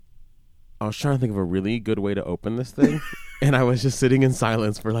I was trying to think of a really good way to open this thing, and I was just sitting in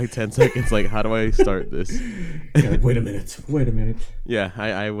silence for like 10 seconds. Like, how do I start this? Yeah, like, wait a minute. Yeah,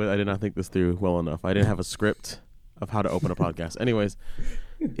 I did not think this through well enough. I didn't have a script of how to open a podcast. Anyways,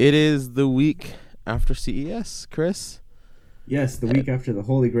 it is the week after CES, Chris. Yes, the week after the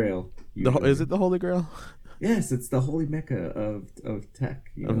Holy Grail. Is it the Holy Grail? Yes, it's the holy mecca of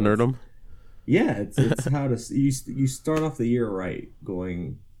tech. Of nerdom? Yeah, it's how to you start off the year right,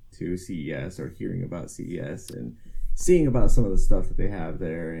 going to CES or hearing about CES and seeing about some of the stuff that they have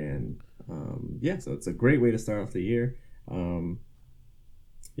there, and so it's a great way to start off the year. Well,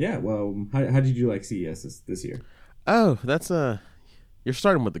 how did you like CES this year? Oh, you're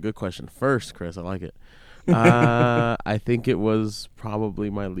starting with the good question first, Chris. I like it. I think it was probably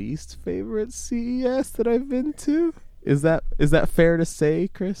my least favorite CES that I've been to. Is that fair to say,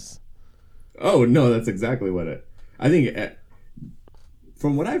 Chris? Oh no, that's exactly what I think.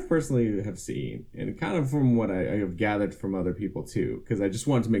 From what I personally have seen, and kind of from what I have gathered from other people too, because I just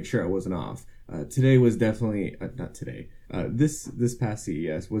wanted to make sure I wasn't off. Today was definitely not today. This past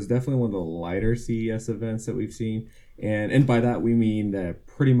CES was definitely one of the lighter CES events that we've seen, and by that we mean that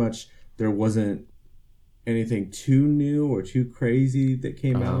pretty much there wasn't anything too new or too crazy that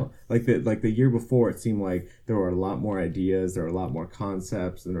came out. Like the year before, it seemed like there were a lot more ideas, there were a lot more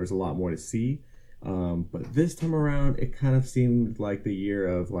concepts, and there was a lot more to see. But this time around, it kind of seemed like the year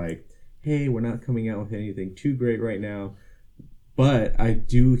of like, hey, we're not coming out with anything too great right now. But I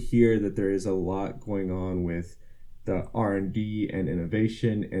do hear that there is a lot going on with the R&D and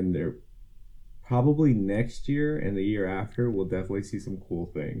innovation, and there probably next year and the year after we'll definitely see some cool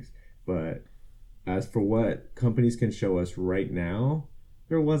things. But as for what companies can show us right now,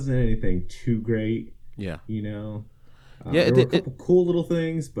 there wasn't anything too great. Yeah. There were a couple cool little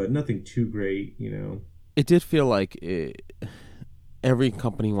things, but nothing too great, It did feel like every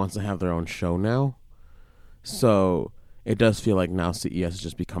company wants to have their own show now. So it does feel like now CES is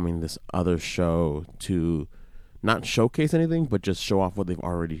just becoming this other show to not showcase anything, but just show off what they've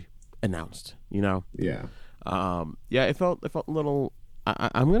already announced, Yeah. It felt a little...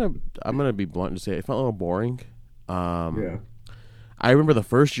 I'm gonna be blunt and say it felt a little boring. Yeah. I remember the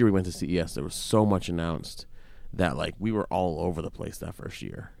first year we went to CES, there was so much announced that like we were all over the place that first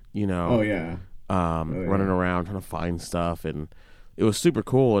year. Oh yeah. Running around trying to find stuff, and it was super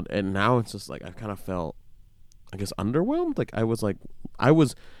cool. And now it's just like I kind of felt, I guess, underwhelmed. Like I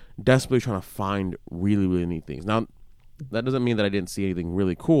was desperately trying to find really really neat things. Now that doesn't mean that I didn't see anything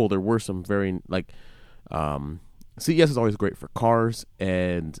really cool. There were some very CES is always great for cars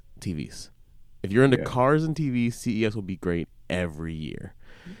and TVs. If you're into cars and TVs, CES will be great every year.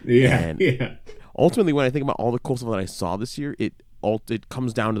 Yeah, and ultimately, when I think about all the cool stuff that I saw this year, it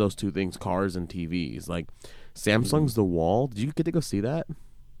comes down to those two things: cars and TVs. Like Samsung's The Wall. Did you get to go see that?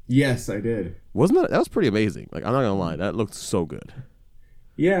 Yes, I did. That was pretty amazing? Like I'm not gonna lie, that looked so good.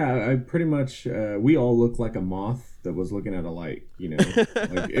 Yeah, I pretty much we all looked like a moth that was looking at a light,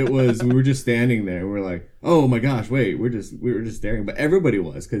 Like it was, we were just standing there and we're like, "Oh my gosh, wait, we were just staring." But everybody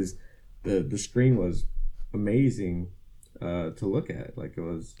was, cuz the screen was amazing to look at. Like it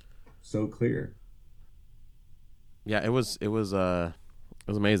was so clear. Yeah, it was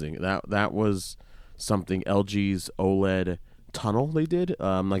amazing. That was something. LG's OLED tunnel they did.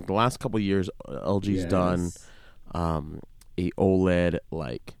 Like the last couple of years LG's done a OLED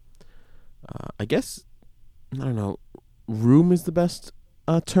I guess, I don't know, room is the best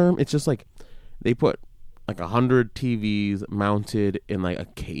term. It's just like they put like 100 TVs mounted in like a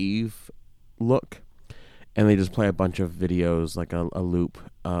cave look, and they just play a bunch of videos, like a loop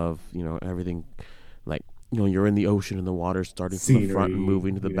of everything, like you're in the ocean and the water's starting from the front and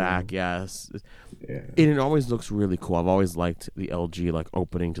moving to the back. Yes. Yeah. And it always looks really cool. I've always liked the LG like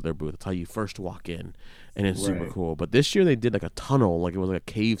opening to their booth. It's how you first walk in, and it's super cool. But this year they did like a tunnel, like it was like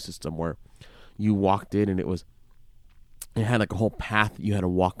a cave system where you walked in and it had like a whole path you had to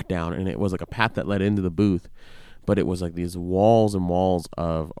walk down, and it was like a path that led into the booth, but it was like these walls and walls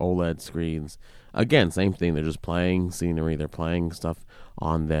of OLED screens. Again, same thing. They're just playing scenery. They're playing stuff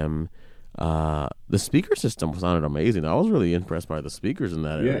on them. The speaker system sounded amazing. I was really impressed by the speakers in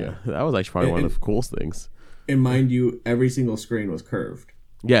that area. That was actually probably one of the coolest things. And mind you, every single screen was curved.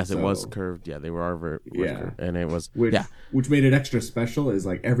 Yes, it was curved. Yeah, they were curved, and it was which made it extra special. Is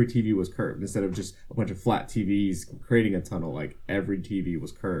like every TV was curved instead of just a bunch of flat TVs creating a tunnel. Like every TV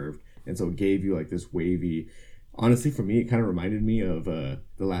was curved, and so it gave you like this wavy. Honestly, for me, it kind of reminded me of the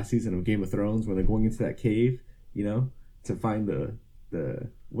last season of Game of Thrones when they're going into that cave, to find the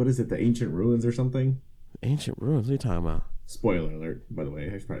what is it, the ancient ruins or something? Ancient ruins? What are you talking about? Spoiler alert, by the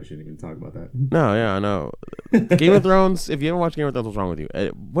way. I probably shouldn't even talk about that. No, yeah, I know. Game of Thrones. If you haven't watched Game of Thrones, what's wrong with you?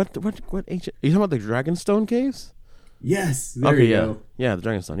 What ancient? Are you talking about the Dragonstone caves? Yes. There Okay, you yeah, go. yeah, the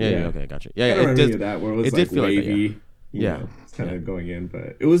Dragonstone. Yeah, yeah, okay, gotcha. Yeah, I yeah, don't it remember did. that where it was It like did feel like that, wavy. yeah. It's kind of going in,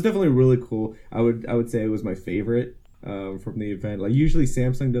 but it was definitely really cool. I would say it was my favorite from the event. Like usually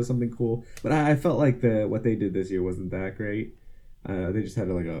Samsung does something cool, but I felt like what they did this year wasn't that great. They just had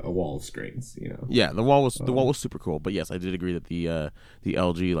like a wall of screens, you know. Yeah, the wall was super cool. But yes, I did agree that the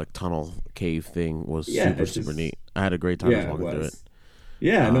LG like tunnel cave thing was super neat. I had a great time walking through it.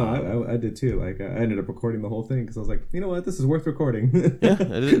 Yeah, no, I did too. Like, I ended up recording the whole thing because I was like, you know what, this is worth recording. Yeah,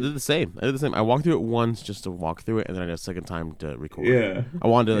 I did the same. I walked through it once just to walk through it, and then I had a second time to record. Yeah, I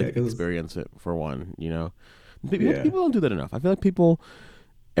wanted to experience it for one. You know, people don't do that enough. I feel like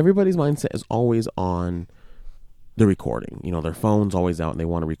everybody's mindset is always on the recording. You know, their phone's always out, and they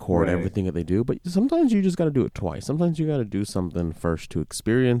want to record everything that they do. But sometimes you just got to do it twice. Sometimes you got to do something first to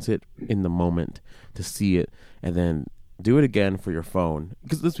experience it in the moment, to see it, and then do it again for your phone,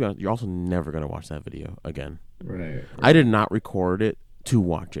 because let's be honest, you're also never going to watch that video again. Right. I did not record it to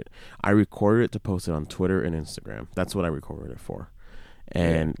watch it. I recorded it to post it on Twitter and Instagram. That's what I recorded it for.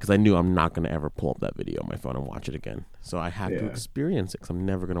 And because I knew I'm not going to ever pull up that video on my phone and watch it again. So I had to experience it because I'm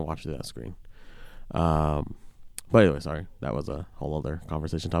never going to watch it that screen. But anyway, sorry. That was a whole other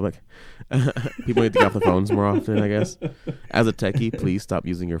conversation topic. People need to get off the phones more often, I guess. As a techie, please stop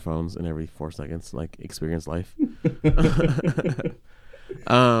using your phones in every 4 seconds. Like, experience life. But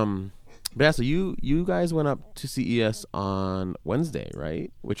yeah, so you guys went up to CES on Wednesday,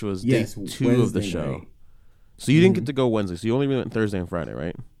 right? Which was day 2 Wednesday of the show. Night. So you didn't get to go Wednesday. So you only went Thursday and Friday,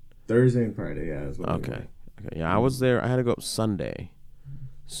 right? Thursday and Friday, yeah. Okay. Yeah, I was there. I had to go up Sunday.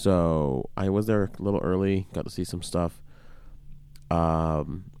 So I was there a little early, got to see some stuff.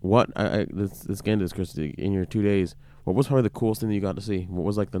 Let's get into this, Christy. In your 2 days, what was probably the coolest thing that you got to see? What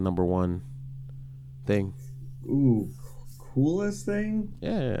was like the number one thing? Ooh, coolest thing?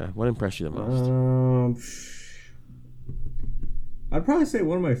 Yeah. What impressed you the most? I'd probably say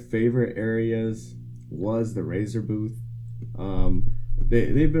one of my favorite areas was the Razer booth.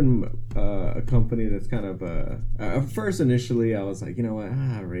 They've been a company that's kind of first initially I was like, you know what,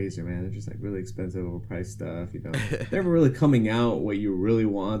 Razer, man, they're just like really expensive, overpriced stuff, you know. They're never really coming out what you really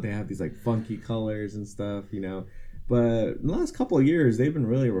want. They have these like funky colors and stuff, you know. But in the last couple of years, they've been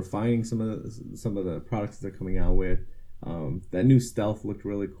really refining some of the products that they're coming out with. That new Stealth looked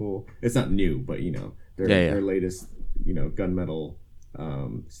really cool. It's not new, but you know, their latest, you know, gunmetal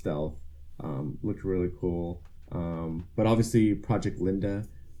Stealth looked really cool. But obviously Project Linda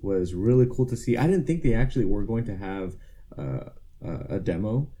was really cool to see. I didn't think they actually were going to have a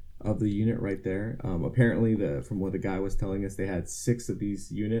demo of the unit right there. Apparently, from what the guy was telling us, they had 6 of these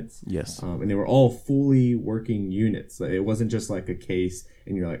units. Yes. And they were all fully working units. It wasn't just like a case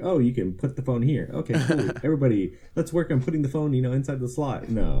and you're like, oh, you can put the phone here. Okay, cool. Everybody, let's work on putting the phone, you know, inside the slot.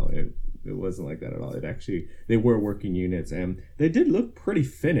 No, it wasn't like that at all. They were working units, and they did look pretty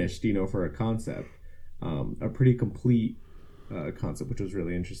finished, you know, for a concept. A pretty complete concept, which was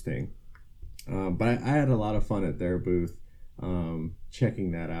really interesting. But I had a lot of fun at their booth,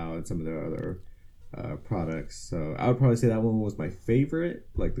 checking that out and some of their other products. So I would probably say that one was my favorite,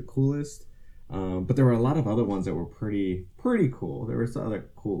 like the coolest. But there were a lot of other ones that were pretty cool. There were some other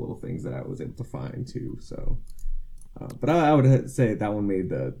cool little things that I was able to find too. So, but I would say that one made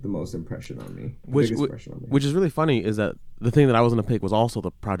the most impression on me. Which is really funny is that the thing that I was going to pick was also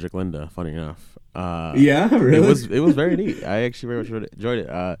the Project Linda. Funny enough. Yeah, really. It was very neat. I actually very much enjoyed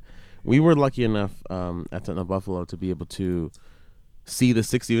it. We were lucky enough at Techno Buffalo to be able to see the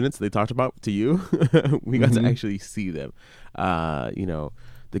 6 units they talked about to you. We got to actually see them. You know,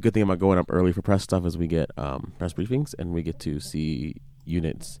 the good thing about going up early for press stuff is we get press briefings and we get to see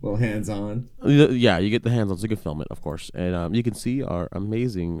units. Well, hands-on. Yeah, you get the hands-on, so you can film it, of course. And you can see our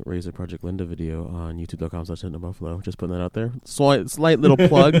amazing Razer Project Linda video on youtube.com/TechnoBuffalo. Just putting that out there. Slight little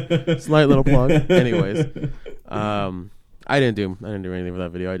plug. Anyways, I didn't do anything for that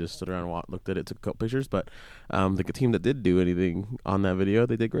video. I just stood around and looked at it, took a couple pictures. But the team that did do anything on that video,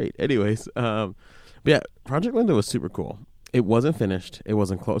 they did great. Anyways, but yeah, Project Linda was super cool. It wasn't finished. It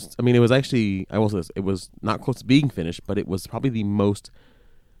wasn't close. I mean, it was actually, I will say this, it was not close to being finished, but it was probably the most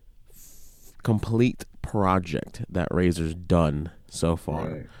complete project that Razer's done so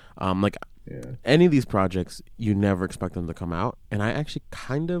far. Right. Any of these projects, you never expect them to come out. And I actually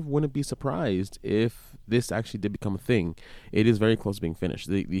kind of wouldn't be surprised if this actually did become a thing. It is very close to being finished.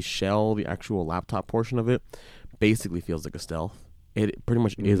 The shell, the actual laptop portion of it, basically feels like a Stealth. It pretty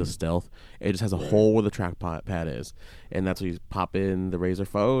much is a Stealth. It just has a hole where the trackpad is, and that's where you pop in the Razer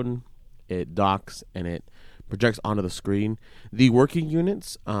phone. It docks and it projects onto the screen. The working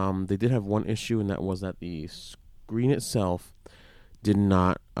units, they did have one issue, and that was that the screen itself did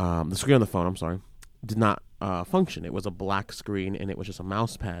not, the screen on the phone, I'm sorry, did not function. It was a black screen, and it was just a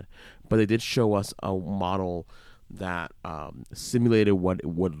mouse pad. But they did show us a model that simulated what it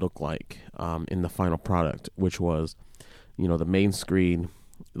would look like in the final product, which was, the main screen,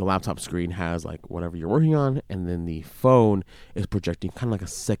 the laptop screen has like whatever you're working on, and then the phone is projecting kind of like a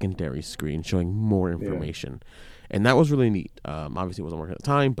secondary screen showing more information. And that was really neat. Obviously it wasn't working at the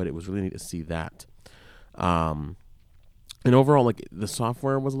time, but it was really neat to see that. And overall, like, the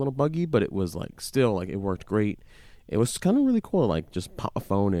software was a little buggy, but it was like still like it worked great. It was kind of really cool to like just pop a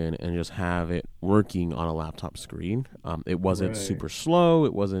phone in and just have it working on a laptop screen. It wasn't super slow.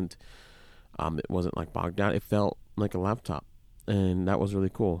 It wasn't like bogged down. It felt like a laptop, and that was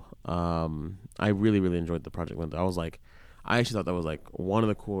really cool. I really, really enjoyed the project. I actually thought that was like one of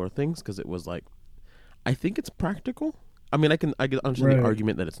the cooler things, because it was like, I think it's practical. I mean, I can understand the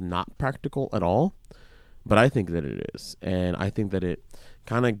argument that it's not practical at all, but I think that it is, and I think that it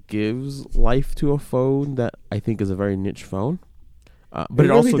kind of gives life to a phone that I think is a very niche phone. But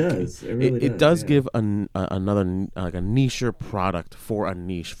it also does. It does give another like a nicher product for a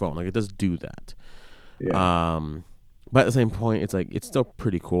niche phone. Like, it does do that. Yeah. But at the same point, it's like it's still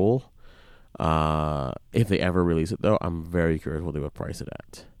pretty cool. If they ever release it, though, I'm very curious what they would price it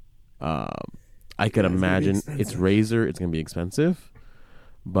at. I could imagine it's Razer. It's gonna be expensive,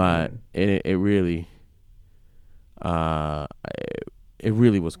 but it really, it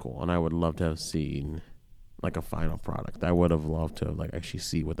really was cool, and I would love to have seen like a final product. I would have loved to like actually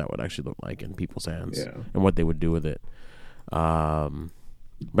see what that would actually look like in people's hands and what they would do with it. But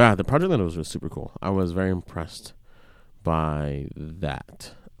yeah, the project that was just super cool. I was very impressed by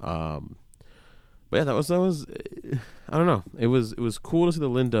that. But yeah, that was I don't know. It was cool to see the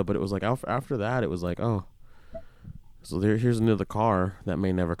Linda, but it was like after that, it was like, oh, so here's another car that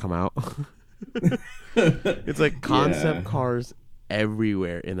may never come out. It's like concept cars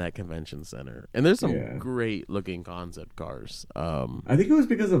everywhere in that convention center, and there's some great looking concept cars. I think it was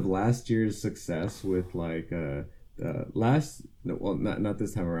because of last year's success with like not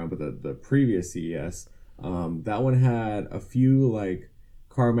this time around, but the previous CES. That one had a few like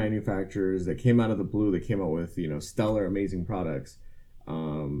car manufacturers that came out of the blue, that came out with stellar, amazing products,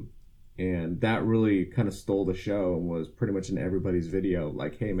 and that really kind of stole the show and was pretty much in everybody's video.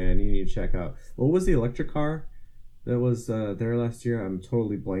 Like, hey man, you need to check out, what was the electric car that was there last year? I'm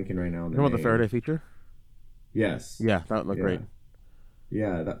totally blanking right now. You know what, the Faraday feature? Yes. Yeah, that looked great.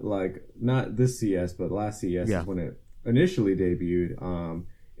 Yeah, that, like, not this CES, but last CES is when it initially debuted.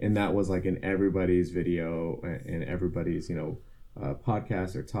 And that was like in everybody's video and everybody's,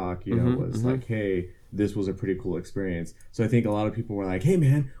 podcast or talk, was like, hey, this was a pretty cool experience. So I think a lot of people were like, hey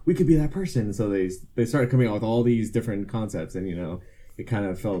man, we could be that person. And so they started coming out with all these different concepts, and, it kind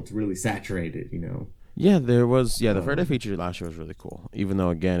of felt really saturated, Yeah, there was. Yeah, the Faraday feature last year was really cool. Even though,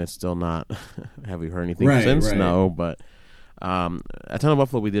 again, it's still not. Have we heard anything since? Right. No, but at Tunnel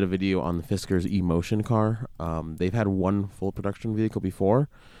Buffalo, we did a video on the Fiskars eMotion car. They've had one full production vehicle before,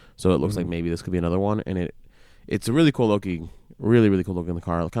 so it looks like maybe this could be another one. And it's a really cool looking, really cool looking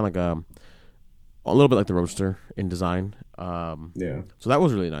car. Kind of like a little bit like the Roadster in design. So that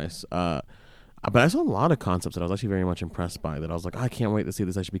was really nice. But I saw a lot of concepts that I was actually very much impressed by. That I was like, I can't wait to see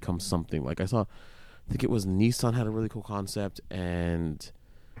this actually become something. Like, I think it was Nissan had a really cool concept, and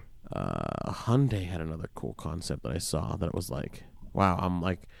Hyundai had another cool concept that I saw that it was like, wow,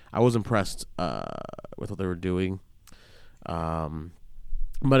 I was impressed with what they were doing.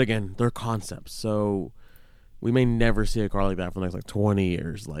 But again, they're concepts, so we may never see a car like that for the next 20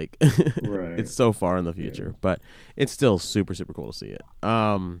 years. Like, it's so far in the future, but it's still super, super cool to see it.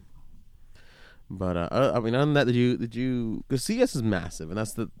 But I mean, other than that, did you? Because CES is massive, and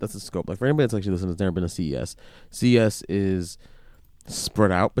that's the scope. Like, for anybody that's actually listening, that's never been to CES. CES is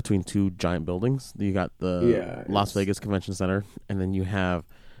spread out between two giant buildings. You got the Las Vegas Convention Center, and then you have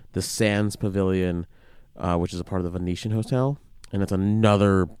the Sands Pavilion, which is a part of the Venetian Hotel, and it's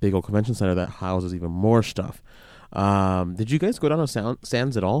another big old convention center that houses even more stuff. Did you guys go down to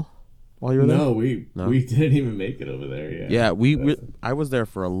Sands at all while you were there? No, we didn't even make it over there. Yeah, I was there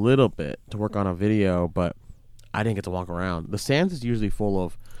for a little bit to work on a video, but I didn't get to walk around. The Sands is usually full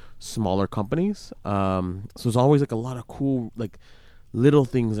of smaller companies, so there's always like a lot of cool like little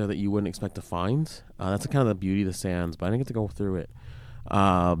things there that you wouldn't expect to find. That's kind of the beauty of the Sands, but I didn't get to go through it.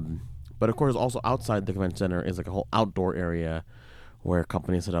 But of course, also outside the convention center is like a whole outdoor area where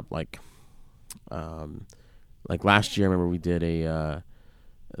companies set up like last year. I remember we did the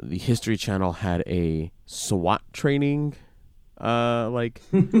History Channel had a SWAT training like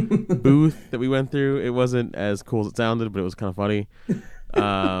booth that we went through. It wasn't as cool as it sounded, but it was kind of funny.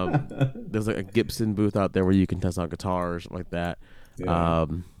 There's like a Gibson booth out there where you can test out guitars like that. Yeah.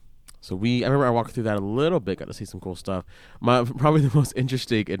 So I remember I walked through that a little bit, got to see some cool stuff. Probably the most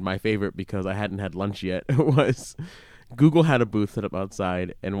interesting and my favorite, because I hadn't had lunch yet, was Google had a booth set up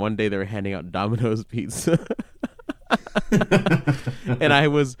outside, and one day they were handing out Domino's pizza. And I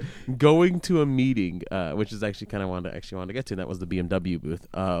was going to a meeting, which is actually kind of wanted to get to, and that was the BMW booth.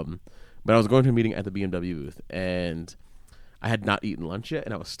 But I was going to a meeting at the BMW booth, and I had not eaten lunch yet,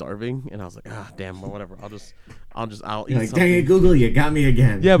 and I was starving, and I was like, damn, well, whatever. I'll eat like, something. Dang it, Google, you got me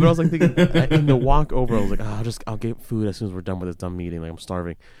again. Yeah, but I was like thinking, in the walk over, I was like, I'll get food as soon as we're done with this dumb meeting. Like, I'm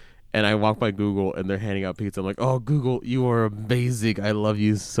starving. And I walked by Google, and they're handing out pizza. I'm like, oh, Google, you are amazing. I love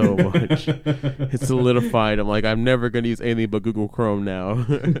you so much. It's solidified. I'm like, I'm never going to use anything but Google Chrome now.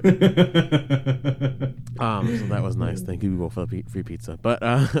 So that was nice. Thank you, Google, for the free pizza. But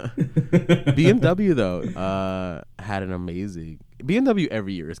BMW, though, had an amazing... BMW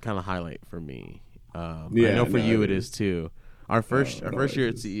every year is kind of a highlight for me. I know for you it is, too. Our first year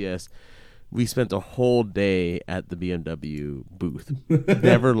at CES... we spent a whole day at the BMW booth.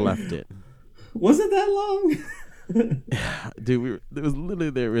 Never left it. Was it that long? Dude, we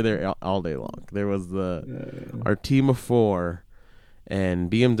were there all day long. There was our team of 4, and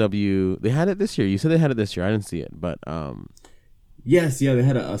BMW. They had it this year. You said they had it this year. I didn't see it, but yes, they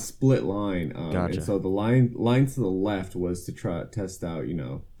had a split line. Gotcha. And so the line to the left was to try test out,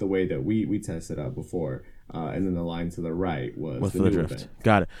 the way that we tested out before. And then the line to the right was for the drift. Event.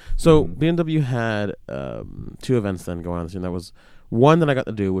 Got it. So BMW had 2 events then going on this year. And that was one that I got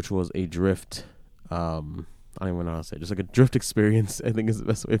to do, which was a drift. I don't even know how to say it. Just like a drift experience, I think is the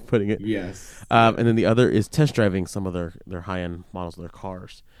best way of putting it. Yes. And then the other is test driving some of their high-end models of their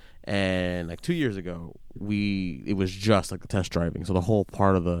cars. And like 2 years ago, it was just like the test driving. So the whole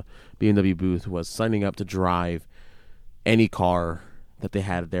part of the BMW booth was signing up to drive any car that they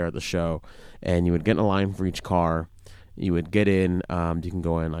had there at the show, and you would get in a line for each car. You would get in. You can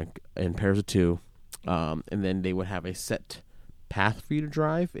go in like in pairs of 2, and then they would have a set path for you to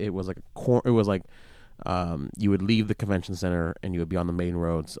drive. It was like you would leave the convention center and you would be on the main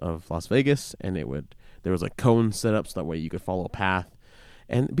roads of Las Vegas, and there was like cones set up so that way you could follow a path.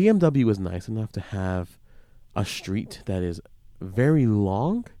 And BMW was nice enough to have a street that is very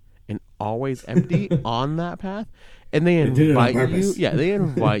long and always empty on that path. And they invite you. Yeah, they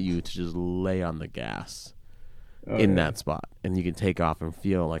invite you to just lay on the gas in that spot, and you can take off and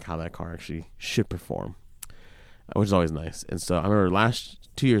feel like how that car actually should perform, which is always nice. And so I remember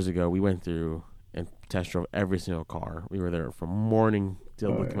 2 years ago we went through and test drove every single car. We were there from morning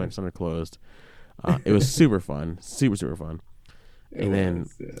till the convention center closed. It was super fun, super fun.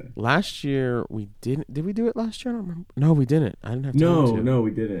 Last year we didn't. Did we do it last year? I don't remember. No, we didn't. I didn't have time to. No,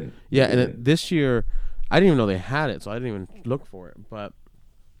 we didn't. Yeah, and then this year. I didn't even know they had it, so I didn't even look for it. But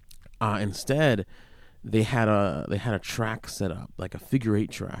instead, they had a track set up, like a figure 8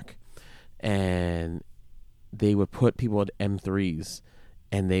 track, and they would put people at M3s,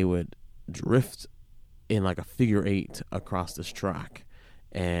 and they would drift in like a figure 8 across this track.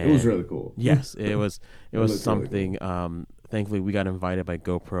 And it was really cool. Yes, it was something. Really cool. Thankfully, we got invited by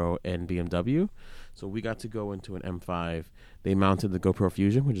GoPro and BMW, so we got to go into an M5. They mounted the GoPro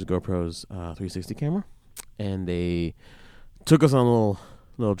Fusion, which is GoPro's 360 camera. And they took us on a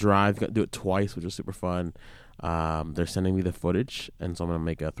little drive. Got to do it twice, which was super fun. They're sending me the footage, and so I'm going to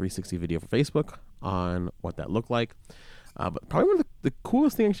make a 360 video for Facebook on what that looked like. But probably one of the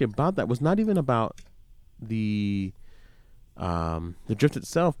coolest thing actually about that was not even about the drift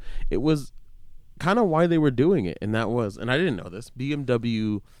itself. It was kind of why they were doing it, and I didn't know this.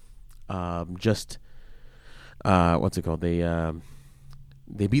 BMW what's it called?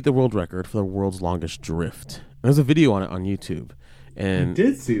 They beat the world record for the world's longest drift. There's a video on it on YouTube. And I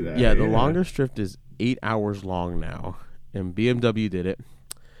did see that. Yeah, the longest drift is 8 hours long now, and BMW did it.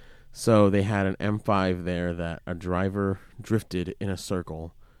 So they had an M5 there that a driver drifted in a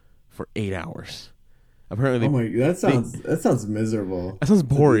circle for 8 hours. Apparently, that sounds miserable. That sounds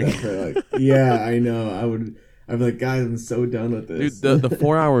boring. Yeah, I know. I'd be like, guys, I'm so done with this. Dude, the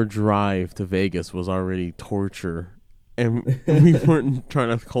 4-hour drive to Vegas was already torture. And we weren't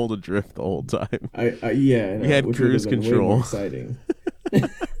trying to hold a drift the whole time. We had cruise control. Way more exciting.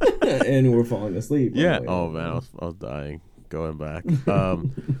 And we're falling asleep. Yeah. Oh man, I was dying going back.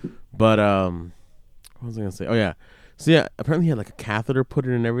 But what was I gonna say? Oh yeah. So yeah, apparently he had like a catheter put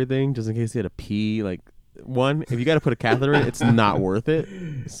in and everything, just in case he had to pee. Like, if you got to put a catheter in, it's not worth it.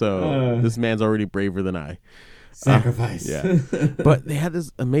 So this man's already braver than I. Sacrifice. Yeah. But they had this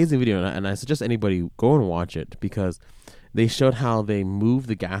amazing video, and I suggest anybody go and watch it, because they showed how they moved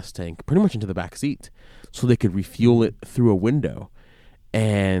the gas tank pretty much into the back seat so they could refuel it through a window.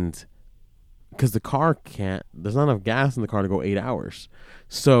 And because the car there's not enough gas in the car to go 8 hours.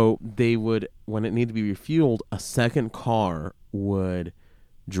 So they would, when it needed to be refueled, a second car would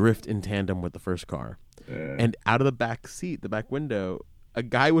drift in tandem with the first car. And out of the back seat, the back window, a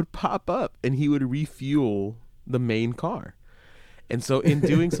guy would pop up and he would refuel the main car. And so in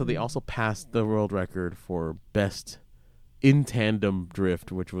doing so, they also passed the world record for best in tandem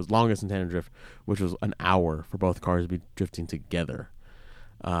drift, which was longest in tandem drift, which was an hour for both cars to be drifting together.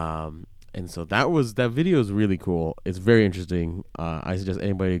 And so that video is really cool. It's very interesting. I suggest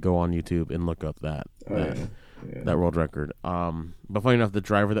anybody go on YouTube and look up that world record. But funny enough, the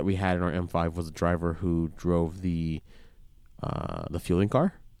driver that we had in our M5 was a driver who drove the fueling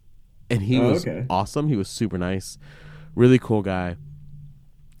car, and he was awesome. He was super nice, really cool guy.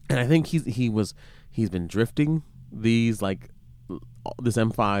 And I think he's been drifting this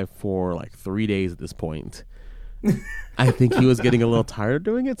M5 for like 3 days at this point. I think he was getting a little tired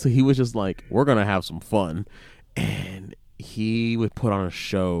doing it, so he was just like, we're gonna have some fun. And he would put on a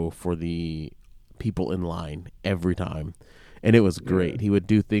show for the people in line every time, and it was great. He would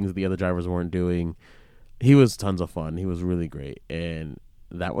do things the other drivers weren't doing. He was tons of fun. He was really great, and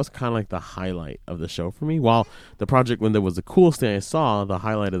that was kind of like the highlight of the show for me. While the Project Window was the coolest thing I saw, the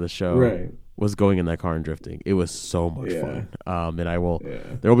highlight of the show was going in that car and drifting. It was so much fun. And there will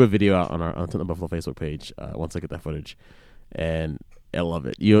be a video out on the Buffalo Facebook page once I get that footage, and I love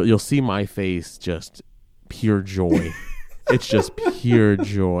it. You'll see my face, just pure joy. It's just pure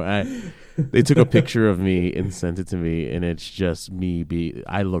joy. They took a picture of me and sent it to me, and it's just me.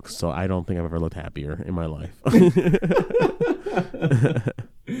 I don't think I've ever looked happier in my life.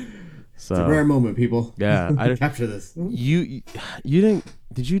 So, it's a rare moment, people. Yeah, I capture this. You didn't?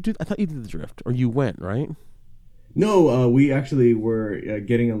 Did you do? I thought you did the drift, or you went, right? No, we actually were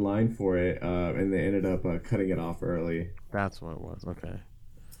getting in line for it, and they ended up cutting it off early. That's what it was. Okay.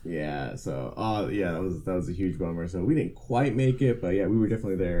 Yeah. So, that was a huge bummer. So we didn't quite make it, but yeah, we were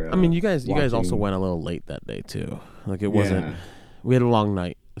definitely there. I mean, you guys also went a little late that day too. Like it wasn't. Yeah. We had a long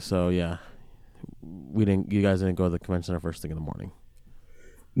night, so yeah, we didn't. You guys didn't go to the convention center first thing in the morning.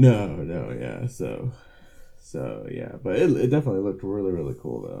 No, yeah. So yeah, but it definitely looked really, really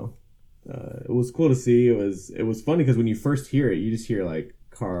cool though. It was cool to see. It was funny because when you first hear it, you just hear like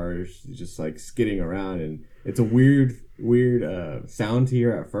cars just like skidding around, and it's a weird sound to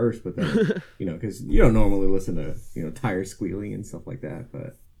hear at first, but then because you don't normally listen to tires squealing and stuff like that,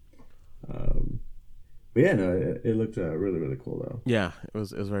 but yeah, no, it looked really, really cool though. Yeah, it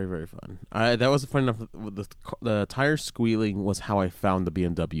was very, very fun. That was fun enough. The tire squealing was how I found the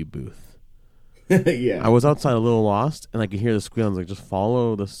BMW booth. Yeah, I was outside a little lost, and I could hear the squealing. I was like, just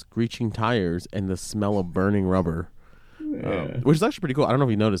follow the screeching tires and the smell of burning rubber, which is actually pretty cool. I don't know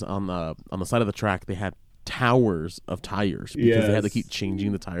if you noticed on the side of the track they had towers of tires because they had to keep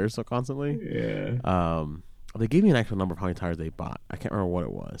changing the tires so constantly. Yeah. They gave me an actual number of how many tires they bought. I can't remember what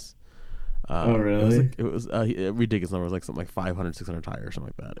it was. Oh, really? It was a ridiculous number. It was like something like 500, 600 tires,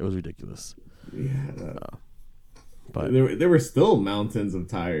 something like that. It was ridiculous. Yeah. But there were still mountains of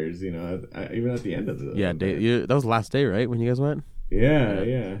tires, even at the end of the that was the last day, right, when you guys went?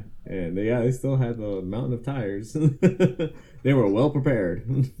 Yeah. And they still had the mountain of tires. They were well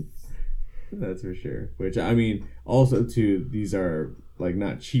prepared. That's for sure. Which, I mean, also, too, these are, like,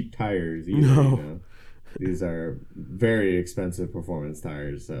 not cheap tires either, No. These are very expensive performance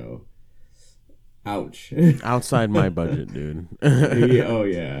tires, so... Ouch. Outside my budget, dude. Oh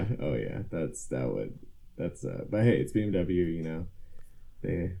yeah. But hey, it's BMW,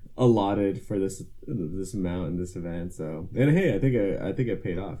 they allotted for this amount in this event, so, and hey, I think it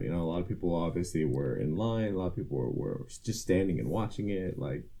paid off. A lot of people obviously were in line, a lot of people were just standing and watching it.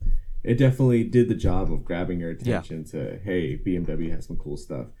 Like, it definitely did the job of grabbing your attention to, hey, BMW has some cool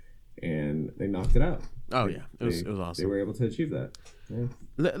stuff, and they knocked it out. Oh yeah, it was awesome. They were able to achieve that. Yeah.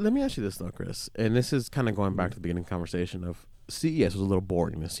 Let me ask you this though, Chris, and this is kind of going back to the beginning conversation of CES was a little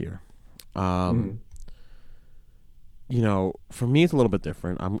boring this year. For me it's a little bit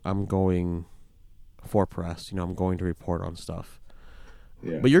different. I'm going for press. I'm going to report on stuff.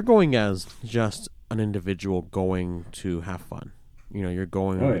 Yeah. But you're going as just an individual going to have fun. You're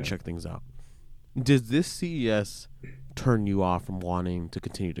going to check things out. Did this CES turn you off from wanting to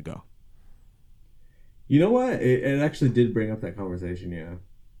continue to go? You know what? It actually did bring up that conversation, yeah.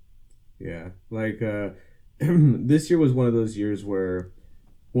 Yeah. Like, this year was one of those years where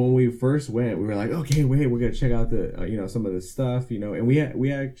when we first went, we were like, okay, wait, we're going to check out the, some of this stuff, and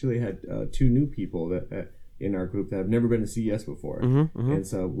we actually had two new people that in our group that have never been to CES before. Mm-hmm. And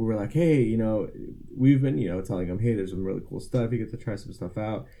so we were like, hey, we've been, telling him, hey, there's some really cool stuff. You get to try some stuff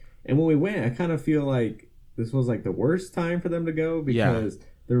out. And when we went, I kind of feel like this was like the worst time for them to go because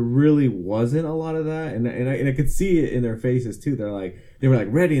there really wasn't a lot of that. And I could see it in their faces too. They were like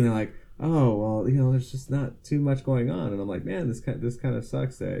ready, and they're like, oh, well, there's just not too much going on. And I'm like, man, this kind of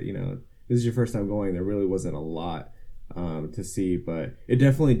sucks that, this is your first time going. There really wasn't a lot to see, but it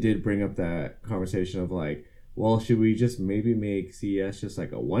definitely did bring up that conversation of like, well, should we just maybe make CES just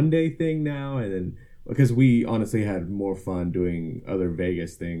like a one-day thing now? And then, because we honestly had more fun doing other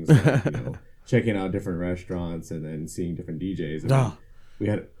Vegas things, like, checking out different restaurants and then seeing different DJs.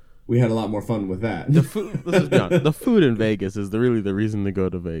 And we had a lot more fun with that. The food, this is John. The food in Vegas is really the reason to go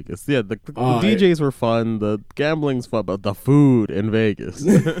to Vegas. Yeah, the DJs were fun, the gambling's fun, but the food in Vegas.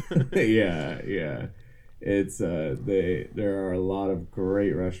 yeah. It's there are a lot of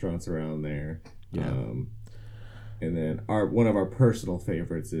great restaurants around there. Yeah. And then one of our personal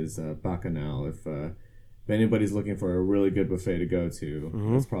favorites is Bacchanal. If anybody's looking for a really good buffet to go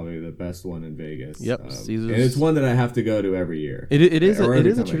to, it's probably the best one in Vegas. Yep, Caesar's. And it's one that I have to go to every year. It is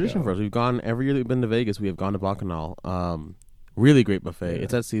a tradition for us. We've gone every year that we've been to Vegas. We have gone to Bacchanal. Really great buffet. Yeah.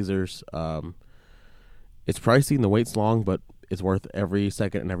 It's at Caesar's. It's pricey and the wait's long, but it's worth every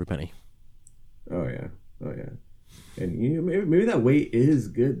second and every penny. Oh yeah. And maybe that wait is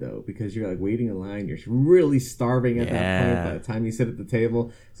good though, because you're like waiting in line, you're really starving at that point by the time you sit at the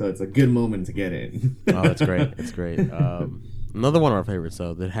table, so it's a good moment to get in. Oh, it's great. It's great. Another one of our favorites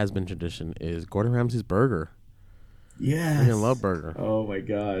though that has been tradition is Gordon Ramsay's Burger. Yes, I love burger. Oh my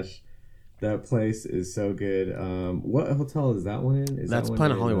gosh, that place is so good. What hotel is that one in? That's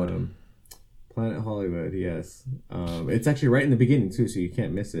Planet Hollywood. Planet Hollywood, yes. It's actually right in the beginning too, so you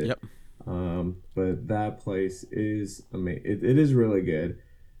can't miss it. Yep. But that place is amazing. It is really good.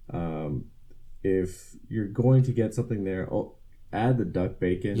 If you're going to get something there, add the duck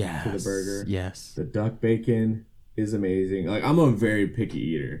bacon to the burger. Yes. The duck bacon is amazing. Like, I'm a very picky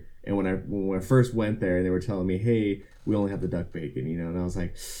eater. And when I first went there and they were telling me, hey, we only have the duck bacon, and I was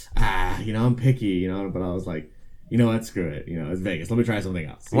like, I'm picky, but I was like, what, screw it. It's Vegas. Let me try something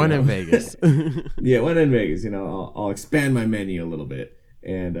else. One in Vegas. Yeah, one in Vegas. I'll expand my menu a little bit.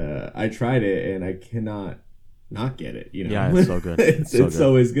 And I tried it, and I cannot not get it. Yeah, it's so good. It's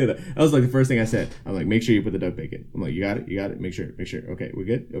always good. That was like the first thing I said. I'm like, make sure you put the duck bacon. I'm like, you got it. Make sure. Okay, we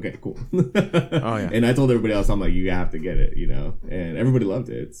good? Okay, cool. Oh yeah. And I told everybody else, I'm like, you have to get it. And everybody loved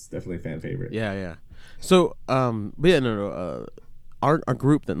it. It's definitely a fan favorite. Yeah. So, but yeah, no. Our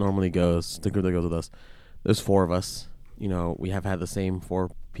group that normally goes, the group that goes with us, there's 4 of us. We have had the same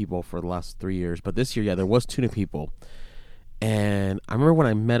 4 people for the last 3 years, but this year, there was 2 new people. And I remember when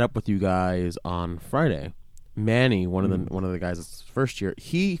I met up with you guys on Friday, Manny, one of the guys that's first year,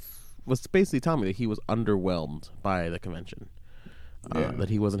 he was basically telling me that he was underwhelmed by the convention, that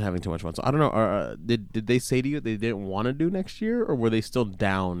he wasn't having too much fun. So I don't know. Did they say to you they didn't want to do next year, or were they still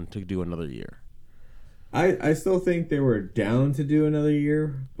down to do another year? I still think they were down to do another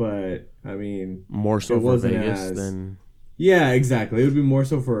year, but I mean, more so for Vegas than. Yeah, exactly. It would be more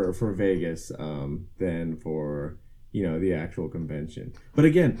so for Vegas than for. The actual convention. But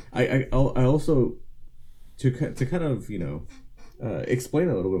again, I also to kind of explain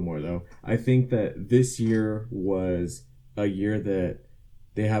a little bit more though. I think that this year was a year that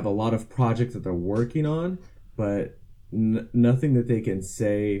they have a lot of projects that they're working on, but nothing that they can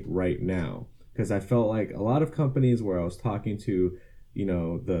say right now. Because I felt like a lot of companies where I was talking to,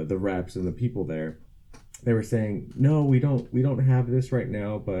 the reps and the people there, they were saying, no, we don't have this right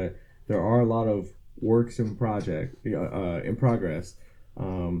now, but there are a lot of works in progress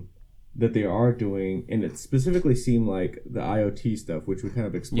that they are doing, and it specifically seemed like the IoT stuff, which we kind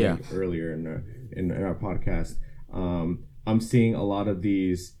of explained earlier in our podcast. I'm seeing a lot of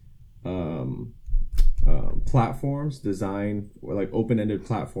these platforms designed, like open-ended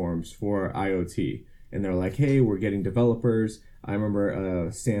platforms for IoT, and they're like, hey, we're getting developers. I remember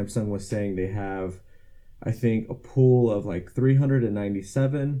Samsung was saying they have, I think, a pool of like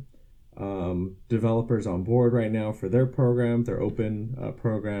 397 developers on board right now for their program, their open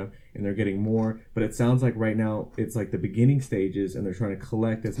program, and they're getting more. But it sounds like right now it's like the beginning stages, and they're trying to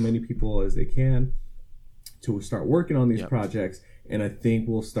collect as many people as they can to start working on these projects. And I think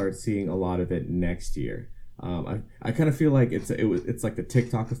we'll start seeing a lot of it next year. I kind of feel like it's like the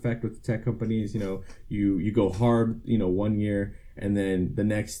TikTok effect with the tech companies. You go hard 1 year, and then the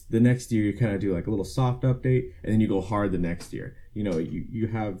next year you kind of do like a little soft update, and then you go hard the next year. You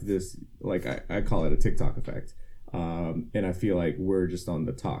have this, like, I call it a TikTok effect. And I feel like we're just on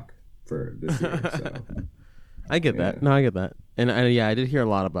the talk for this year. So. I get that. No, I get that. And I did hear a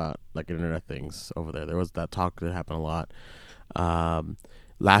lot about like Internet Things over there. There was that talk that happened a lot.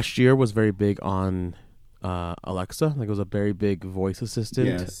 last year was very big on Alexa. Like it was a very big voice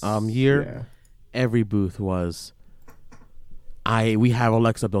assistant year. Yeah. Every booth was we have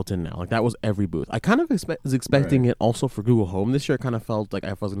Alexa built in now. Like that was every booth. I kind of was expecting it also for Google Home this year. I kind of felt like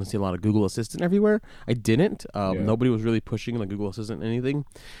I was going to see a lot of Google Assistant everywhere. I didn't. Nobody was really pushing the Google Assistant anything,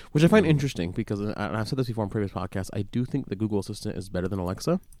 which I find interesting because and I've said this before on previous podcasts. I do think the Google Assistant is better than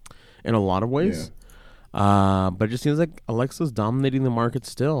Alexa in a lot of ways. But it just seems like Alexa's dominating the market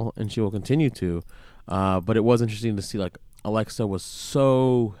still, and she will continue to. But it was interesting to see like Alexa was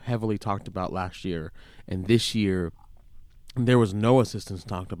so heavily talked about last year, and this year there was no assistants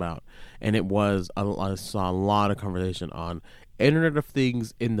talked about, and it was I saw a lot of conversation on Internet of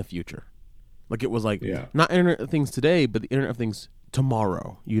Things in the future. Like it was like not Internet of Things today, but the Internet of Things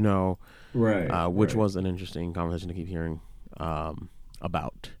tomorrow. You know, which was an interesting conversation to keep hearing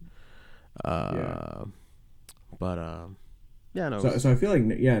about. So I feel like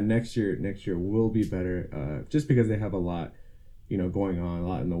next year will be better, just because they have a lot, going on, a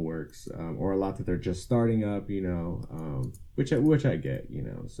lot in the works, or a lot that they're just starting up, which I get,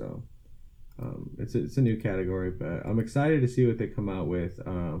 so it's a new category, but I'm excited to see what they come out with,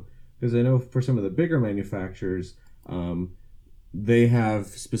 because I know for some of the bigger manufacturers, they have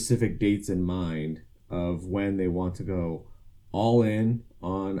specific dates in mind of when they want to go all in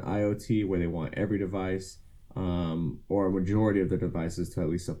on IoT, where they want every device, or a majority of their devices to at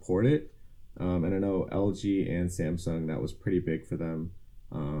least support it. And I know LG and Samsung, that was pretty big for them.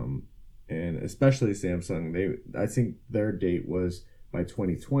 And especially Samsung, I think their date was by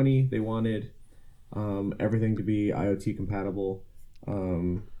 2020. They wanted everything to be IoT compatible.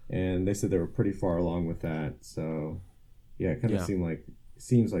 And they said they were pretty far along with that. So yeah, it kind of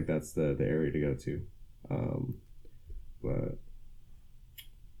seems like that's the area to go to.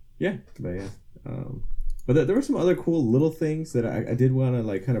 But there were some other cool little things that I did want to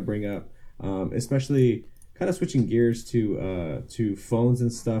like kind of bring up, especially kind of switching gears to phones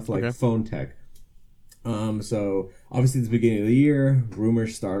and stuff like phone tech. So obviously at the beginning of the year,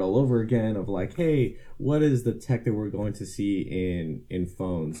 rumors start all over again of like, hey, what is the tech that we're going to see in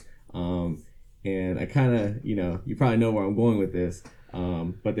phones? And I kind of, you probably know where I'm going with this.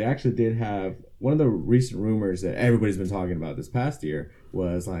 But they actually did have one of the recent rumors that everybody's been talking about this past year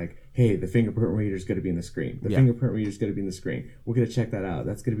was like, hey, the fingerprint reader is going to be in the screen. The fingerprint reader is going to be in the screen. We're going to check that out.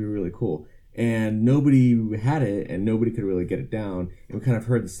 That's going to be really cool. And nobody had it, and nobody could really get it down. And we kind of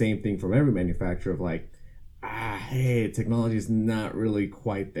heard the same thing from every manufacturer of like, hey, technology is not really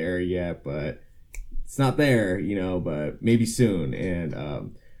quite there yet, but it's not there, but maybe soon.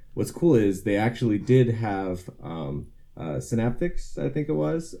 And what's cool is they actually did have Synaptics, I think it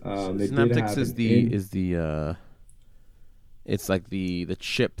was. Synaptics it's like the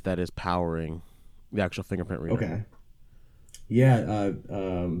chip that is powering the actual fingerprint reader. Okay. Yeah.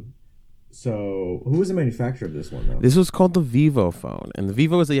 So who was the manufacturer of this one, though? This was called the Vivo phone, and the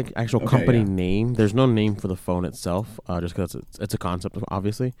Vivo is the actual company name. There's no name for the phone itself, just because it's a concept,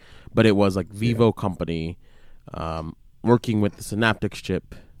 obviously. But it was like Vivo company working with the Synaptics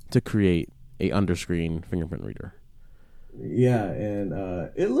chip to create a underscreen fingerprint reader. Yeah, and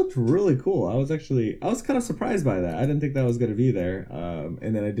it looked really cool. I was kind of surprised by that. I didn't think that was going to be there,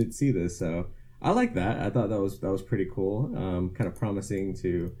 and then I did see this, so I like that. I thought that was pretty cool. Kind of promising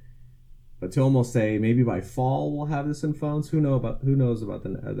to almost say maybe by fall we'll have this in phones. Who knows about the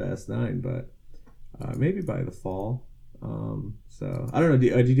S9, but maybe by the fall. So I don't know.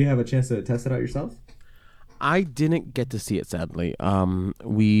 Did you have a chance to test it out yourself? I didn't get to see it, sadly.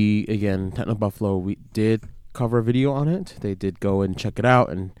 We again, Techno Buffalo, we did cover a video on it. They did go and check it out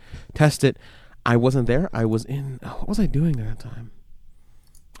and test it. I wasn't there. I was in. What was I doing at that time?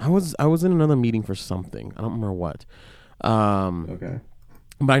 I was in another meeting for something. I don't remember what. Okay.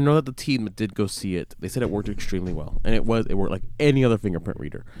 But I know that the team that did go see it, they said it worked extremely well, and it worked like any other fingerprint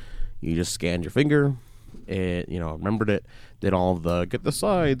reader. You just scanned your finger, it remembered it, did all the get the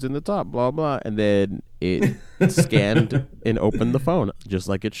sides and the top, blah blah, and then it scanned and opened the phone just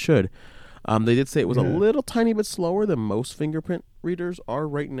like it should. They did say it was a little tiny bit slower than most fingerprint readers are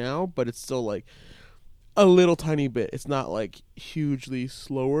right now, but it's still like a little tiny bit. It's not like hugely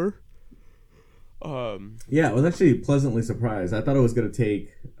slower. Yeah, I was actually pleasantly surprised. I thought it was going to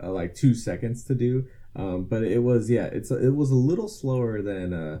take like 2 seconds to do, but it was it was a little slower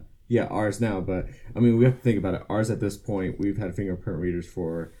than ours now. But I mean, we have to think about it. Ours at this point, we've had fingerprint readers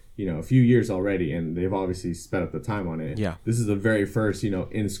for a few years already, and they've obviously sped up the time on it. Yeah, this is the very first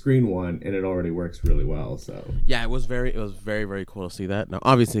in screen one, and it already works really well. So yeah, it was very very cool to see that. Now,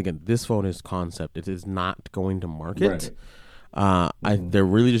 obviously, again, this phone is concept. It is not going to market. Right. They're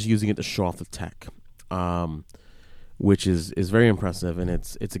really just using it to show off the tech. which is very impressive. And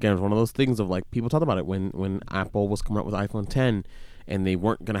it's again one of those things of like people talked about it when Apple was coming up with iPhone 10 and they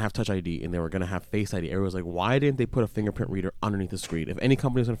weren't going to have Touch ID and they were going to have Face ID. Everyone was like, why didn't they put a fingerprint reader underneath the screen? If any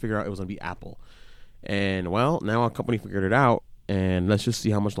company was going to figure out, it was going to be Apple. And well, now a company figured it out, and let's just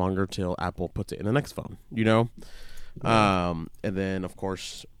see how much longer till Apple puts it in the next phone, you know? Yeah. And then of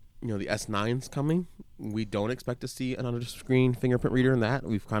course, you know, the S9's coming. We don't expect to see an under-screen fingerprint reader in that.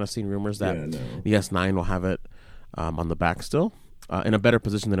 We've kind of seen rumors that the S9 will have it on the back still, in a better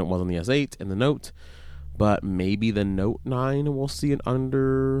position than it was on the S8 and the Note. But maybe the Note 9 will see an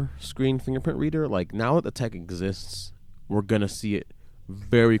under-screen fingerprint reader. Like, now that the tech exists, we're going to see it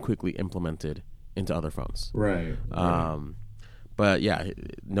very quickly implemented into other phones. Right. But yeah,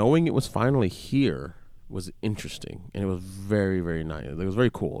 knowing it was finally here was interesting, and it was very, very nice. It was very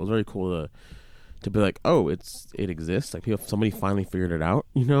cool. It was very cool to be like, oh, it exists. Like, somebody finally figured it out,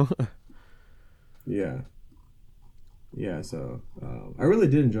 you know? Yeah. Yeah. So I really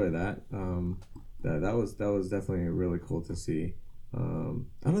did enjoy that. That was definitely really cool to see. I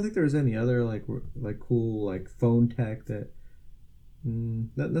don't think there was any other like cool like phone tech that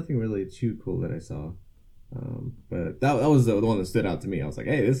nothing really too cool that I saw. But that was the one that stood out to me. I was like,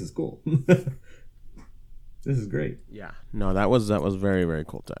 hey, this is cool. This is great. Yeah. No, that was very, very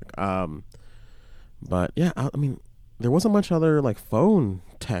cool tech. But yeah, I mean, there wasn't much other like phone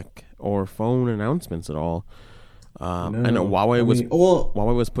tech or phone announcements at all. I know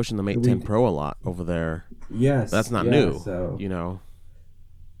Huawei was pushing the Mate 10 Pro a lot over there. Yes, that's not new. So, you know.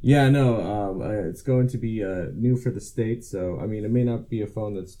 Yeah, no, it's going to be new for the States. So I mean, it may not be a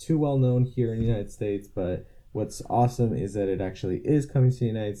phone that's too well known here in the United States, but what's awesome is that it actually is coming to the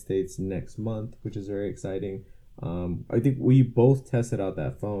United States next month, which is very exciting. I think we both tested out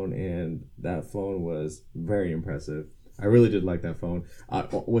that phone, and that phone was very impressive. I really did like that phone.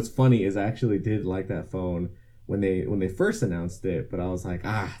 What's funny is I actually did like that phone when they first announced it, but I was like,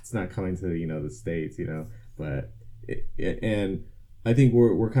 it's not coming to the States, But and I think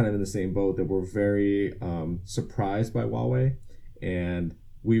we're kind of in the same boat that we're very surprised by Huawei, and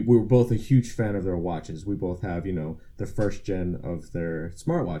we were both a huge fan of their watches. We both have the first gen of their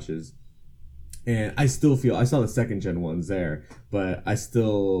smartwatches, and I still feel I saw the second gen ones there, but I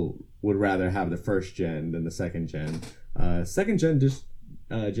still would rather have the first gen than the second gen. Second gen just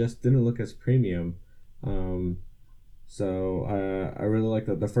didn't look as premium. So I really like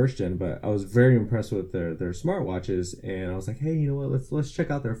the first gen, but I was very impressed with their smartwatches, and I was like, hey, you know what? Let's check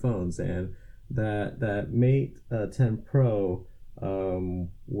out their phones. And that Mate 10 Pro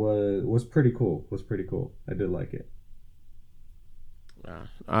was pretty cool. I did like it.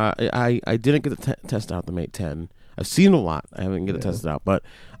 I didn't get to test out the Mate 10. I've seen a lot. I haven't get to test it out, but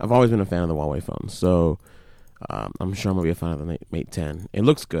I've always been a fan of the Huawei phones. So I'm sure I'm going to be a fan of the Mate 10. It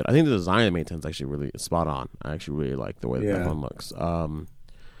looks good. I think the design of the Mate 10 is actually really spot on. I actually really like the way that phone looks.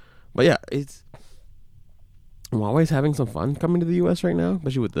 But yeah, Huawei's having some fun coming to the U.S. right now,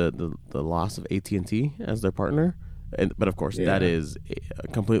 especially with the loss of AT&T as their partner. But of course, that is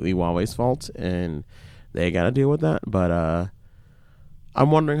completely Huawei's fault, and they got to deal with that. But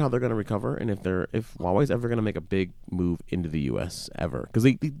I'm wondering how they're going to recover, and if Huawei's ever going to make a big move into the U.S. ever, because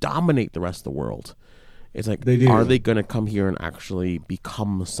they dominate the rest of the world. It's like, are they going to come here and actually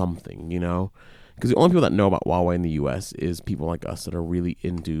become something, Because the only people that know about Huawei in the U.S. is people like us that are really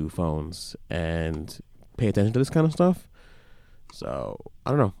into phones and pay attention to this kind of stuff. So,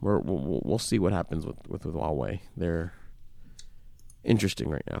 I don't know. We'll see what happens with Huawei. They're interesting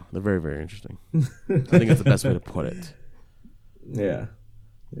right now. They're very, very interesting. I think that's the best way to put it. Yeah.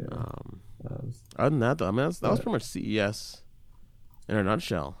 Other than that, though, I mean, that was pretty much CES in a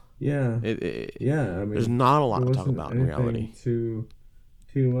nutshell. Yeah. I mean, there's not a lot to talk about in reality. Too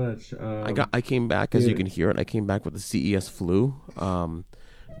much. I came back, as you can hear it. I came back with the CES flu.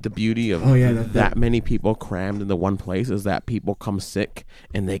 The beauty of that many people crammed into one place is that people come sick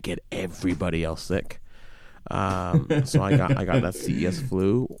and they get everybody else sick. So I got that CES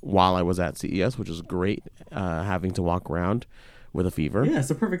flu while I was at CES, which was great. Having to walk around with a fever. Yeah, it's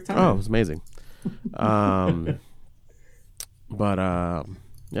the perfect time. Oh, it was amazing. So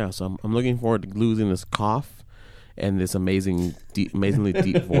I'm looking forward to losing this cough and this amazingly deep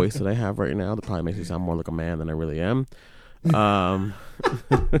voice that I have right now. That probably makes me sound more like a man than I really am. Oh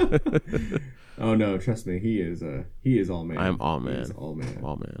no, trust me, he is all man. I'm all man. He's all man.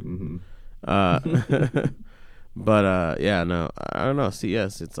 All man. Mm-hmm. But no, I don't know.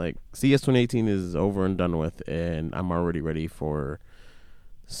 CES, it's like CES 2018 is over and done with, and I'm already ready for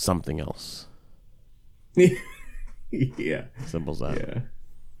something else. Yeah. Simple as that. Yeah.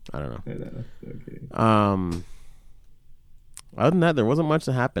 I don't know. I know. Okay. Other than that, there wasn't much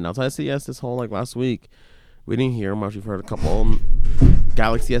that happened outside of CES this whole last week. We didn't hear much. We've heard a couple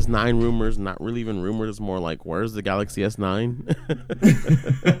Galaxy S9 rumors. Not really even rumors. It's more like, where's the Galaxy S9?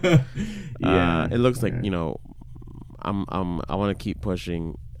 It looks like, I want to keep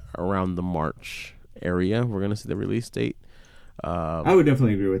pushing around the March area. We're gonna see the release date. I would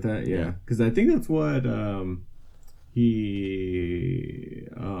definitely agree with that. Yeah, because I think that's what I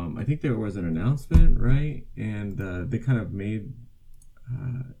think there was an announcement, right? And they kind of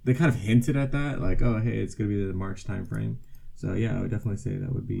hinted at that, like, oh, hey, it's gonna be the March time frame. So yeah, I would definitely say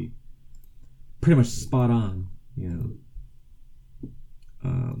that would be pretty much spot on,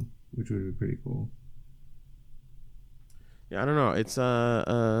 which would be pretty cool. Yeah, I don't know. It's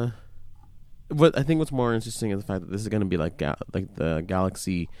what I think what's more interesting is the fact that this is going to be like the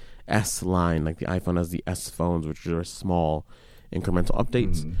Galaxy S line, like the iPhone has the S phones, which are small incremental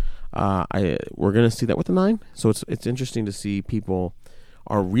updates. We're going to see that with the 9, so it's interesting to see people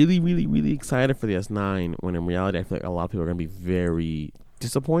are really, really, really excited for the S9 when in reality I feel like a lot of people are going to be very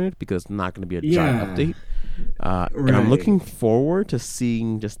disappointed because it's not going to be a giant update. Right. And I'm looking forward to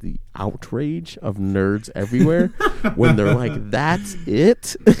seeing just the outrage of nerds everywhere when they're like, "That's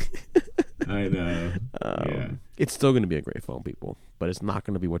it." I know. It's still going to be a great phone, people, but it's not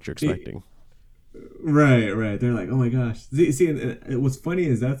going to be what you're expecting. Right. They're like, "Oh my gosh!" See, and what's funny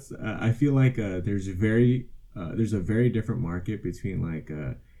is that's I feel like there's a very different market between like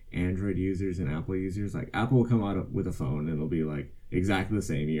Android users and Apple users. Like Apple will come out with a phone and it'll be like exactly the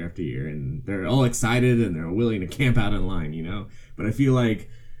same year after year, and they're all excited and they're willing to camp out in line, But I feel like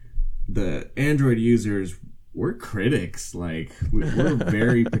the Android users, we're critics. Like we're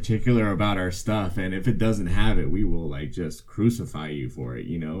very particular about our stuff, and if it doesn't have it, we will like just crucify you for it,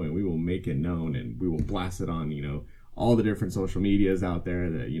 and we will make it known and we will blast it on, all the different social medias out there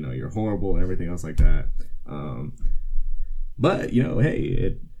that you're horrible and everything else like that. But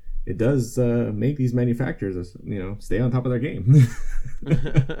hey, it does make these manufacturers stay on top of their game.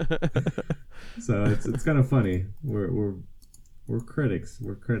 So it's kind of funny. We're critics.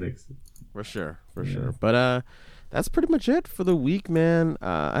 For sure. But that's pretty much it for the week, man.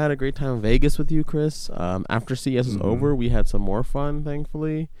 I had a great time in Vegas with you, Chris. After CES is over, we had some more fun,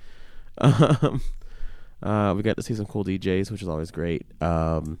 thankfully. We got to see some cool DJs, which is always great.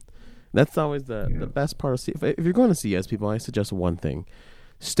 That's always the best part of CES. If you're going to CES, people, I suggest one thing.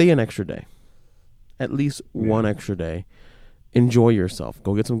 Stay an extra day. At least one extra day. Enjoy yourself.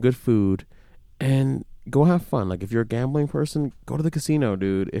 Go get some good food and go have fun. Like if you're a gambling person, go to the casino,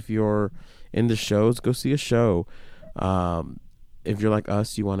 dude. If you're into shows, go see a show. If you're like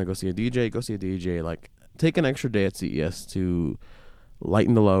us, you want to go see a DJ, go see a DJ. Like take an extra day at CES to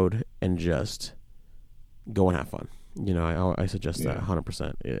lighten the load and just go and have fun. I suggest that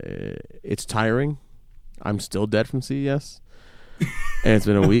 100%. It's tiring. I'm still dead from CES. And it's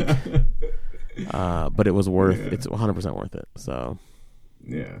been a week. But it was it's 100% worth it. So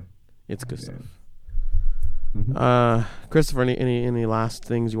it's good stuff. Christopher, any last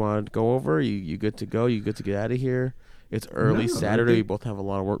things you want to go over? You good to go? You good to get out of here? It's early Saturday. We both have a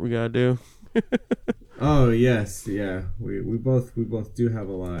lot of work we gotta do. Oh yes, yeah. We both do have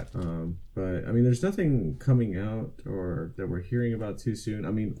a lot. But I mean, there's nothing coming out or that we're hearing about too soon.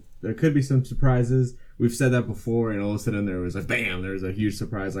 I mean, there could be some surprises. We've said that before, and all of a sudden there was there's a huge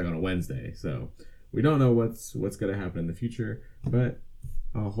surprise like on a Wednesday. So we don't know what's gonna happen in the future, but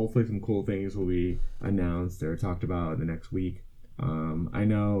hopefully some cool things will be announced or talked about in the next week. I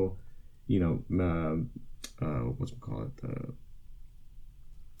know,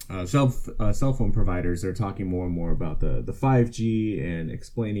 cell phone providers are talking more and more about the 5G and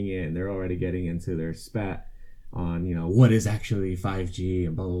explaining it, and they're already getting into their spat on what is actually 5G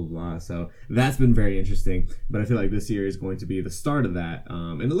and blah blah blah. So that's been very interesting. But I feel like this year is going to be the start of that,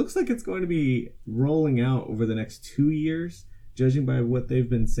 and it looks like it's going to be rolling out over the next 2 years, judging by what they've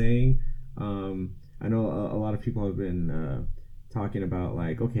been saying. I know a lot of people have been talking about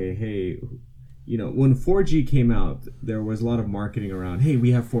like, okay, hey, when 4G came out, there was a lot of marketing around, hey,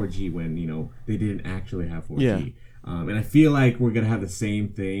 we have 4G, when, they didn't actually have 4G. Yeah. And I feel like we're going to have the same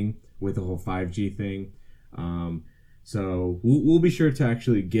thing with the whole 5G thing. So we'll be sure to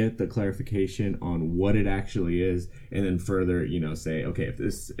actually get the clarification on what it actually is, and then further, say, okay, if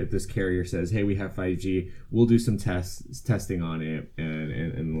this carrier says, hey, we have 5G, we'll do some testing on it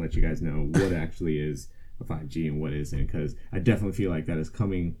and let you guys know what actually is a 5G and what isn't, because I definitely feel like that is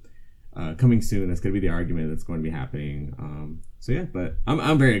coming soon. That's going to be the argument that's going to be happening. So yeah, but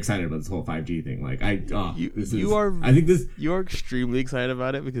I'm very excited about this whole 5G thing. Like you're extremely excited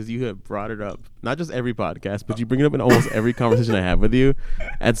about it because you have brought it up, not just every podcast, but you bring it up in almost every conversation I have with you.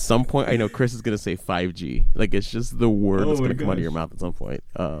 At some point, I know Chris is going to say 5G. Like it's just the word that's going to come out of your mouth at some point.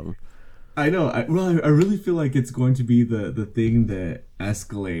 I know. I really feel like it's going to be the thing that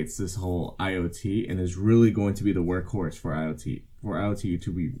escalates this whole IoT and is really going to be the workhorse for IoT. For IoT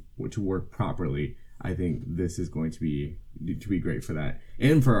to work properly, I think this is going to be great for that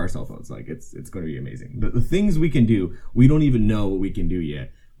and for our cell phones. Like it's going to be amazing. The things we can do, we don't even know what we can do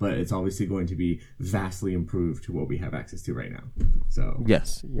yet, but it's obviously going to be vastly improved to what we have access to right now. So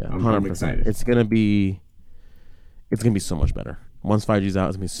yes, yeah, 100%. I'm excited. It's gonna be so much better. Once 5G's out,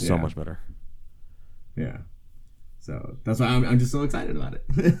 it's gonna be so much better. Yeah. So that's why I'm just so excited about it.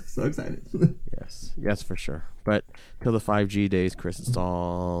 So excited. Yes, for sure. But till the 5G days, Chris, it's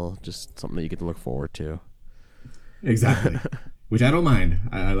all just something that you get to look forward to. Exactly. Which I don't mind.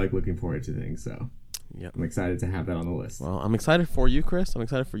 I like looking forward to things. So yeah, I'm excited to have that on the list. Well, I'm excited for you, Chris. I'm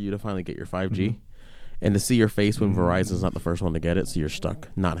excited for you to finally get your 5G and to see your face when Verizon's not the first one to get it, so you're stuck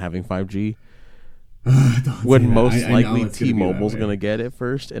not having 5G. When most likely T-Mobile's going to get it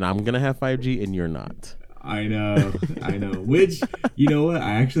first, and I'm going to have 5G, and you're not. I know. Which, you know what?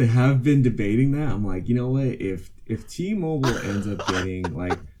 I actually have been debating that. I'm like, you know what? If T-Mobile ends up getting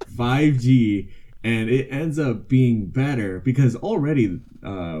like 5G and it ends up being better, because already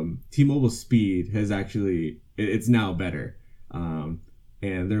T-Mobile's speed has actually it's now better, and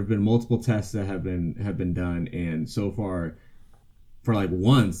there have been multiple tests that have been done, and so far, for like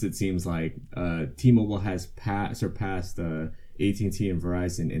once, it seems like T-Mobile has surpassed AT&T and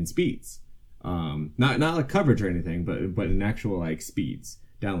Verizon in speeds. Not like coverage or anything, but in actual like speeds,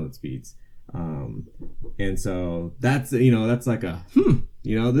 download speeds. And so that's like a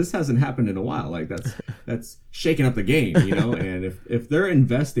this hasn't happened in a while. Like that's shaking up the game, and if they're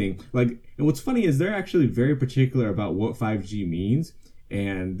investing, like, and what's funny is they're actually very particular about what 5G means.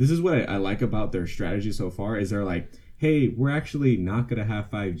 And this is what I like about their strategy so far is they're like, hey, we're actually not going to have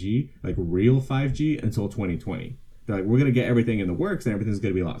 5G, like real 5G, until 2020. They're like, we're going to get everything in the works and everything's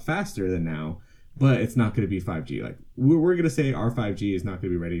going to be a lot faster than now, but it's not going to be 5G. Like, we're going to say our 5G is not going to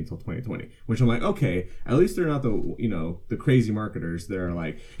be ready until 2020, which I'm like, okay, at least they're not the crazy marketers that are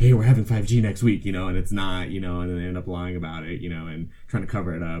like, hey, we're having 5G next week, and it's not, and then they end up lying about it, and trying to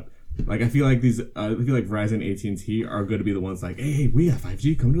cover it up. Like, I feel like Verizon, AT&T are going to be the ones like, hey, we have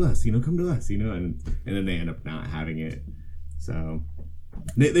 5G, come to us, and then they end up not having it. So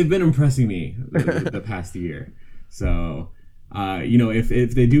they've been impressing me the past year. So,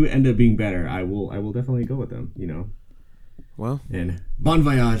 if they do end up being better, I will definitely go with them, Well, and bon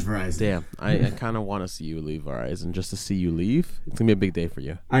voyage, Verizon. Damn, I kind of want to see you leave Verizon. Just to see you leave, it's gonna be a big day for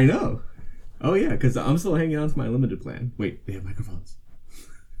you. I know. Oh yeah, because I'm still hanging on to my limited plan. Wait, they have microphones.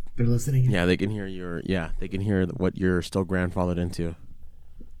 They're listening. Yeah, they can hear they can hear what you're still grandfathered into.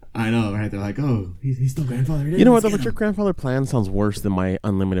 I know, right? They're like, oh, he's still grandfathered in. You know what, though? But your grandfather plan sounds worse than my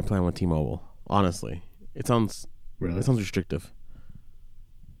unlimited plan with T-Mobile. Honestly, it sounds restrictive.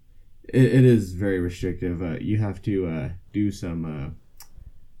 It is very restrictive. You have to do some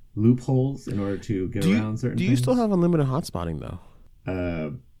loopholes in order to get around certain things. Do you still have unlimited hotspotting, though?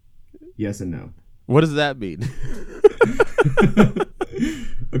 Yes and no. What does that mean?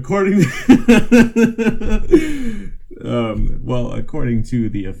 According to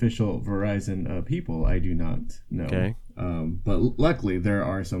the official Verizon people, I do not know. Okay. But luckily, there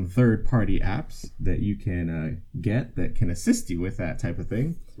are some third-party apps that you can get that can assist you with that type of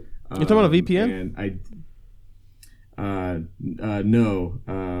thing. You're talking about a VPN? And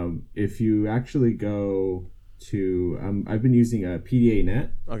no. If you actually go to, I've been using a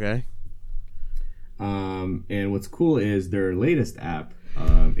PDA-Net. Okay. And what's cool is their latest app.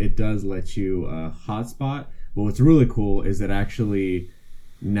 It does let you hotspot, but what's really cool is it actually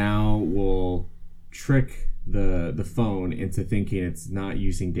now will trick the phone into thinking it's not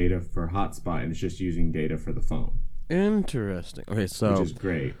using data for hotspot and it's just using data for the phone. Interesting. Okay, so which is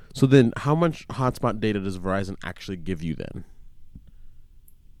great. So then, how much hotspot data does Verizon actually give you then?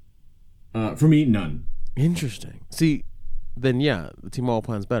 For me, none. Interesting. See, then yeah, the T-Mobile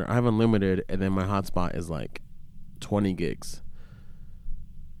plan's better. I have unlimited, and then my hotspot is like 20 gigs.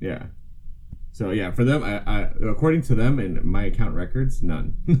 Yeah. So yeah, for them, I according to them and my account records,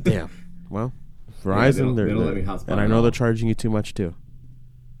 none. Damn. Well, Verizon, they don't let me hotspot. And I know they're charging you too much too.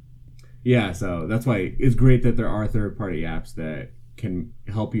 Yeah, so that's why it's great that there are third-party apps that can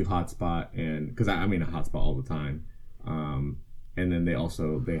help you hotspot, and because I mean I hotspot all the time, and then they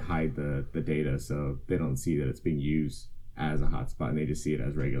hide the data so they don't see that it's being used as a hotspot and they just see it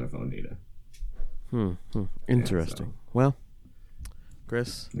as regular phone data. Interesting. Yeah, so. Well,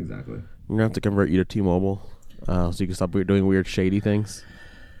 Chris, exactly. I'm gonna have to convert you to T-Mobile, so you can stop doing weird shady things.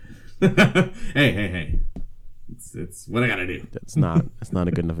 Hey! It's what I gotta do. It's not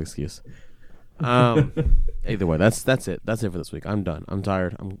a good enough excuse. Either way, that's it. That's it for this week. I'm done. I'm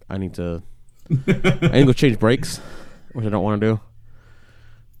tired. I need to go change brakes, which I don't want to do.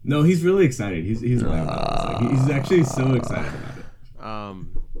 No, he's really excited. He's he's actually so excited about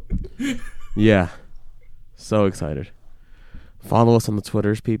it. Yeah, so excited. Follow us on the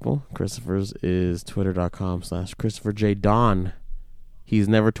Twitters, people. Christopher's is twitter.com/Christopher J. Don. He's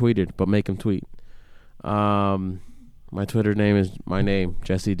never tweeted, but make him tweet. My Twitter name is my name,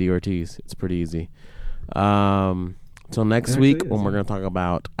 Jesse D. Ortiz. It's pretty easy. Till next week when we're going to talk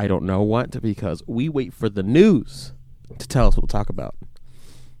about I don't know what, because we wait for the news to tell us what we'll talk about.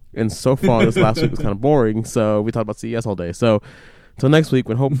 And so far, this last week was kind of boring, so we talked about CES all day. So till next week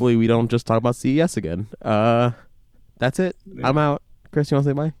when hopefully we don't just talk about CES again. That's it. Yeah. I'm out. Chris, you want to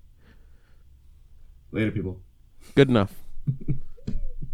say bye? Later, people. Good enough.